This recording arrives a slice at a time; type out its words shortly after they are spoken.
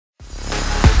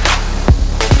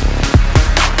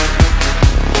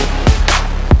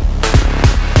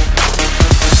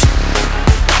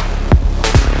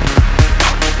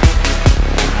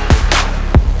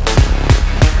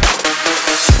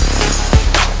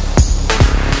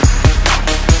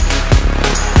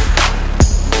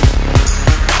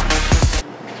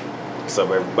What's up,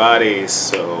 everybody?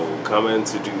 So coming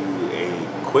to do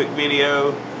a quick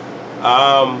video.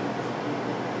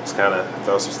 Just kind of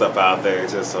throw some stuff out there,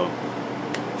 just some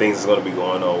things that's going to be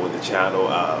going on with the channel.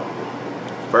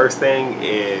 First thing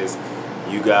is,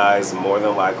 you guys more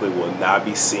than likely will not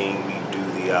be seeing me do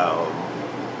the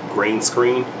green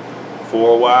screen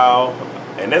for a while,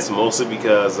 and that's mostly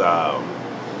because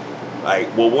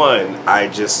one, I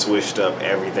just switched up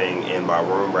everything in my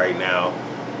room right now.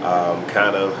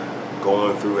 Kind of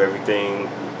going through everything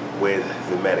with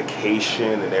the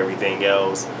medication and everything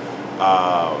else,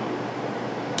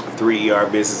 3 ER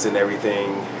visits and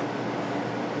everything.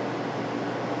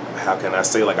 How can I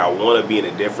say, like, I want to be in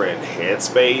a different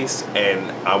headspace,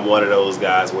 and I'm one of those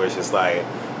guys where it's just like,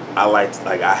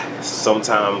 I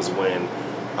sometimes when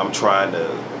I'm trying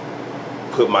to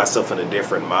put myself in a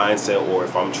different mindset, or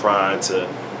if I'm trying to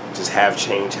just have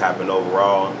change happen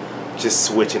overall, just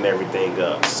switching everything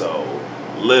up. So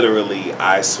literally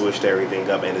I switched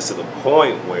everything up, and it's to the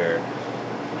point where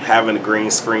having the green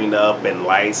screen up and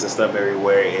lights and stuff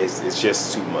everywhere it's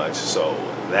just too much. So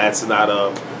that's not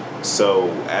up. So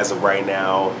as of right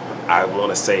now, I want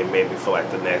to say maybe for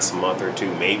like the next month or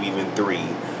two, maybe even 3,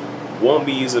 won't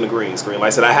be using the green screen. Like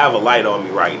I said, I have a light on me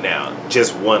right now,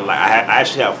 just one light. I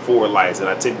actually have 4 lights, and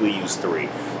I typically use 3,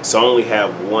 so I only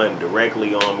have 1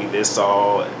 directly on me. This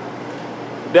all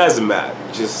doesn't matter,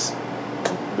 just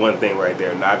one thing right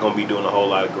there. Not gonna be doing a whole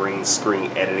lot of green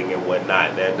screen editing and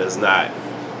whatnot. That does not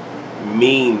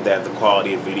mean that the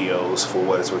quality of videos, for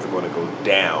what it's worth, are going to go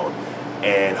down.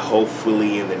 And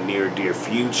hopefully in the dear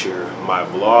future, my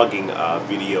vlogging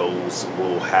videos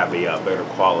will have a better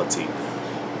quality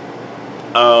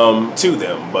to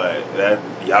them. But that,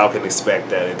 y'all can expect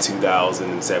that in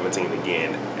 2017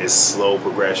 again. It's slow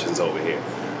progressions over here.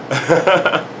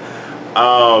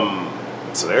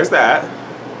 So there's that.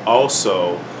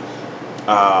 Also,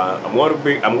 I'm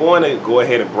going to go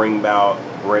ahead and bring about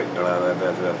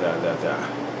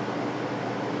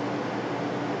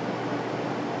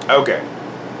Okay,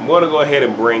 I'm going to go ahead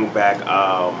and bring back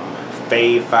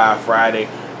Fave 5 Friday.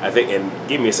 I think, and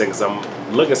give me a second, because I'm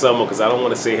looking something, because I don't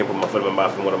want to sit here and put my foot in my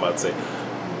mouth and what I'm about to say.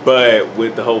 But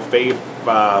with the whole Fave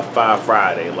 5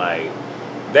 Friday, like,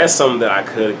 that's something that I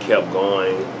could have kept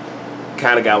going.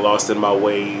 Kind of got lost in my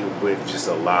way with just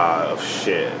a lot of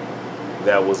shit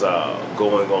that was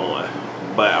going on.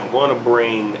 But I'm going to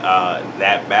bring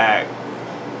that back.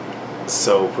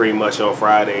 So pretty much on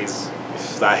Fridays,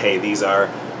 it's like, hey, these are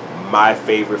my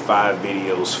favorite 5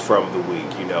 videos from the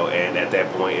week, you know, and at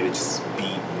that point it'll just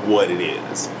be what it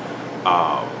is.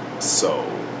 So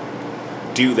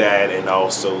do that, and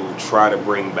also try to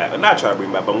bring back, not try to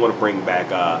bring back, but I'm going to bring back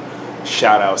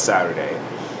Shout Out Saturday.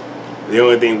 The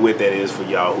only thing with that is, for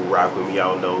y'all who rock with me,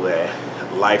 y'all know that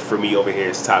life for me over here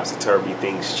is topsy-turvy.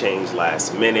 Things change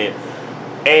last minute,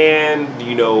 and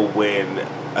you know, when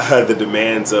the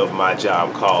demands of my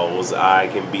job calls, I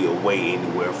can be away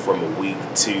anywhere from a week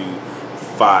to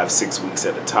 5-6 weeks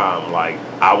at a time. Like,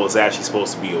 I was actually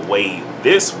supposed to be away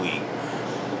this week,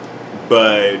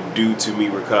 but due to me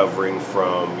recovering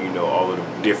from, you know, all of the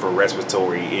different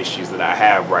respiratory issues that I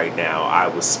have right now, I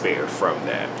was spared from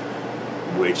that,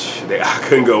 which I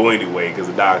couldn't go anyway, because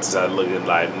the doctors started looking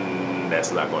like,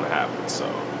 that's not going to happen. So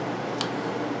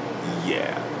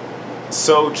yeah,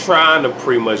 so trying to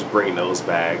pretty much bring those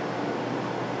back.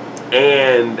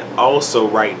 And also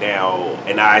right now,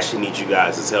 and I actually need you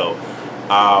guys' help,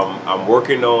 I'm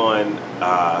working on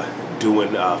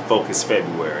doing Focus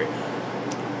February.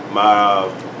 My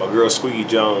girl Squeaky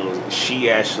Jones, she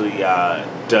actually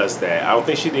does that. I don't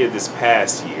think she did this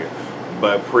past year,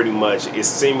 but pretty much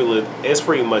it's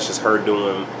pretty much just her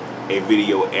doing a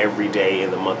video every day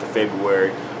in the month of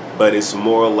February, but it's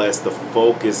more or less the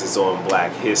focus is on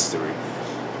Black history.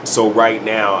 So right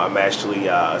now I'm actually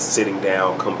sitting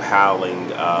down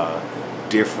compiling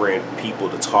different people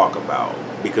to talk about,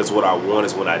 because what I want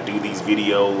is, when I do these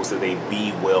videos, that they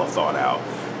be well thought out,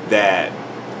 that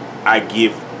I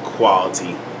give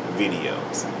quality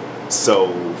videos.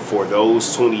 So for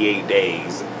those 28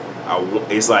 days,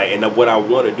 it's like, and what I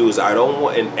want to do is, I don't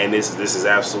want, and this is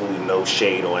absolutely no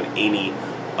shade on any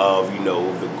of, you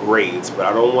know, the grades, but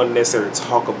I don't want to necessarily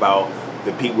talk about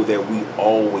the people that we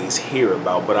always hear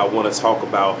about, but I want to talk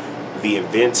about the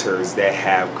inventors that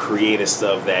have created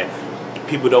stuff that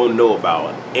people don't know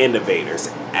about, innovators,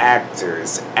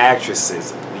 actors,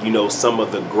 actresses, you know, some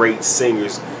of the great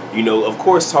singers, you know. Of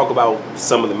course, talk about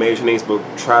some of the major names, but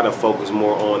try to focus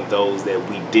more on those that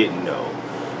we didn't know,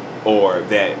 or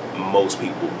that most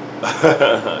people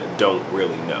don't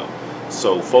really know.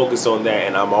 So focus on that.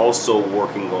 And I'm also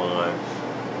working on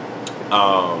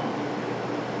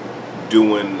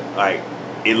doing like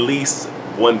at least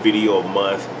one video a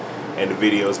month, and the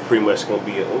video is pretty much going to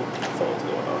be phone's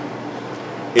going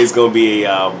on. It's going to be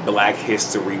a Black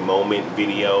History Moment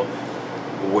video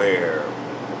where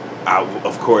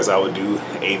of course I would do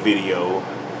a video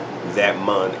that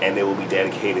month, and it will be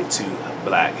dedicated to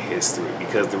Black history,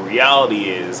 because the reality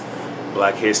is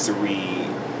Black history,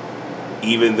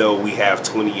 even though we have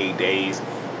 28 days,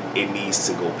 it needs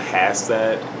to go past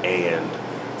that. And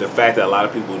the fact that a lot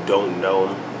of people don't know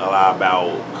a lot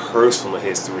about personal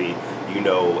history, you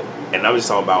know, and I'm just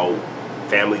talking about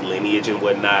family lineage and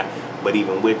whatnot, but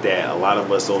even with that, a lot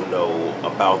of us don't know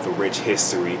about the rich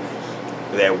history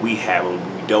that we have,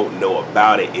 and we don't know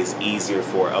about it. It's easier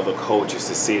for other cultures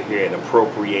to sit here and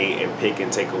appropriate and pick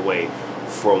and take away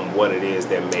from what it is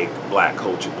that make Black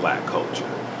culture Black culture.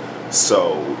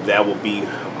 So that will be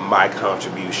my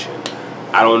contribution.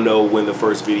 I don't know when the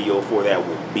first video for that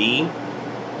will be,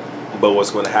 but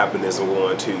what's going to happen is I'm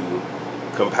going to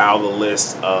compile the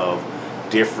list of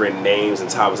different names and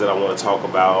topics that I want to talk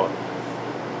about,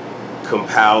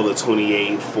 compile the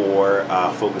 28 for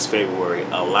Focus February.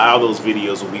 A lot of those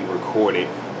videos will be recorded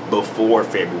before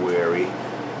February,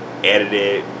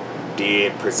 edited,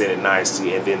 presented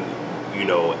nicely, and then, you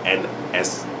know, and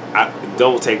as I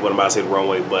don't take what I'm about to say the wrong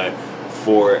way, but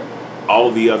for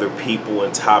all the other people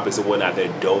and topics and whatnot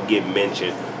that don't get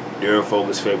mentioned during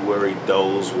Focus February,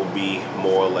 those will be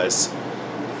more or less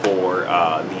for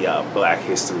the Black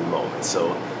History Moment.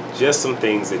 So just some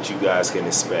things that you guys can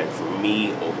expect from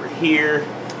me over here.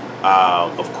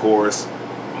 Of course,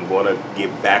 I'm going to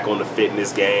get back on the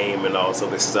fitness game and all this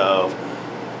other stuff.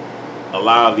 A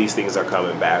lot of these things are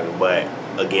coming back, but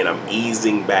again, I'm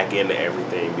easing back into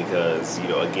everything because, you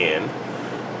know, again,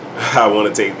 I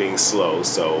want to take things slow.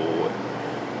 So,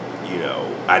 you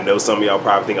know, I know some of y'all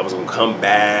probably think I was going to come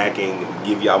back and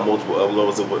give y'all multiple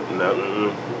uploads of what.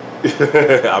 No,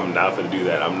 I'm not going to do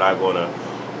that. I'm not going to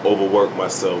overwork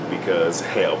myself, because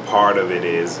hell, part of it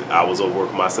is I was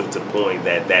overworking myself to the point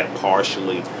that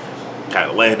partially kind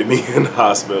of landed me in the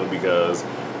hospital, because,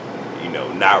 you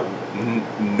know, not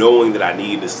knowing that I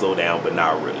needed to slow down but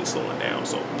not really slowing down.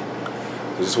 So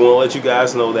I just want to let you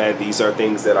guys know that these are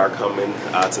things that are coming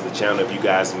to the channel. If you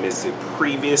guys missed it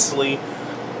previously,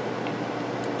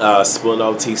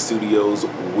 Splinter Studios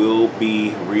will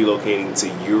be relocating to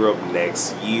Europe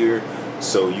next year,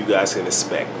 so you guys can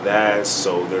expect that.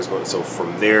 So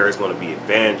from there it's going to be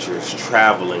adventures,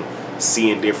 traveling,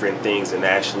 seeing different things, and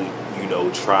actually, you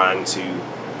know, trying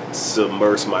to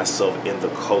submerge myself in the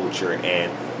culture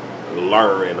and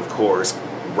learn, and of course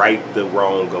right the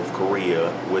wrong of Korea,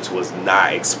 which was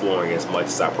not exploring as much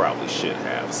as I probably should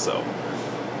have. So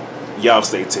y'all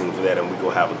stay tuned for that, and we go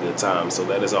have a good time. So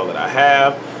that is all that I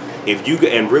have. If you,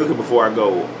 and really quick before I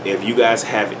go, if you guys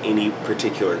have any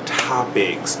particular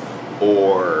topics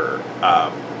or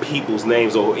people's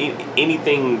names or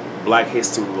anything Black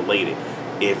history related,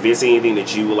 if it's anything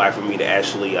that you would like for me to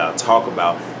actually talk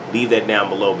about, leave that down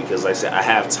below, because like I said, I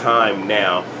have time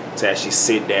now to actually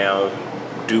sit down,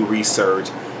 do research,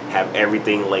 have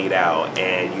everything laid out,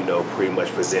 and, you know, pretty much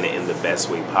present it in the best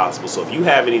way possible. So if you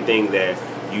have anything that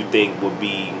you think would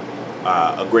be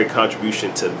a great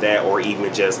contribution to that, or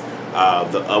even just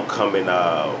the upcoming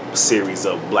series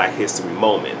of Black History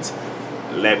Moments,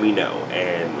 let me know.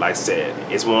 And like I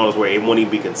said, it's one of those where it won't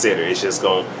even be considered. It's just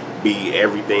going to be,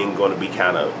 everything going to be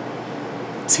kind of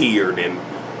tiered, and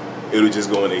it'll just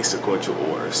go in a sequential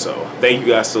order. So thank you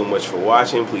guys so much for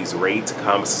watching. Please rate,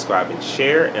 comment, subscribe, and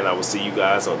share, and I will see you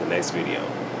guys on the next video.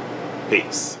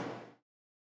 Peace.